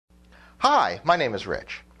Hi, my name is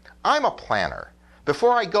Rich. I'm a planner.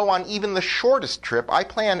 Before I go on even the shortest trip, I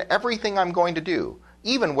plan everything I'm going to do,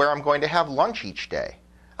 even where I'm going to have lunch each day.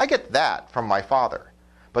 I get that from my father.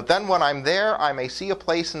 But then when I'm there, I may see a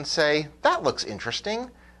place and say, that looks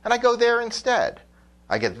interesting, and I go there instead.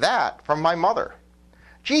 I get that from my mother.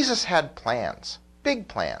 Jesus had plans, big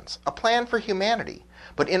plans, a plan for humanity.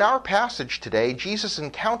 But in our passage today, Jesus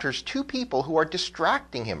encounters two people who are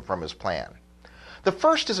distracting him from his plan. The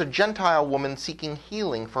first is a Gentile woman seeking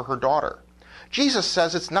healing for her daughter. Jesus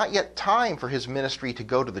says it's not yet time for his ministry to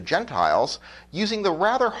go to the Gentiles, using the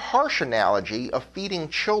rather harsh analogy of feeding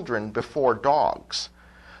children before dogs.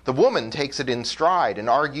 The woman takes it in stride and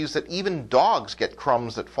argues that even dogs get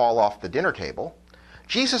crumbs that fall off the dinner table.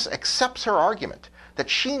 Jesus accepts her argument,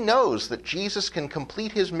 that she knows that Jesus can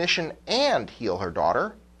complete his mission and heal her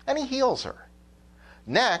daughter, and he heals her.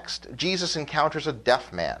 Next, Jesus encounters a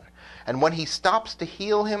deaf man, and when he stops to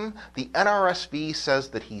heal him, the NRSV says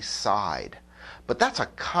that he sighed. But that's a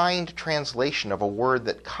kind translation of a word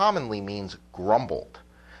that commonly means grumbled.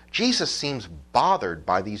 Jesus seems bothered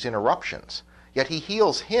by these interruptions, yet he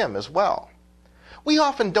heals him as well. We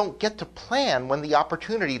often don't get to plan when the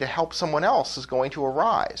opportunity to help someone else is going to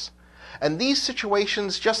arise. And these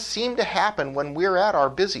situations just seem to happen when we're at our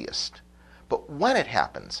busiest. But when it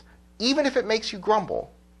happens, even if it makes you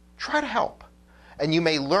grumble, try to help. And you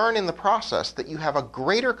may learn in the process that you have a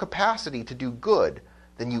greater capacity to do good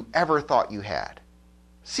than you ever thought you had.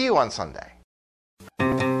 See you on Sunday.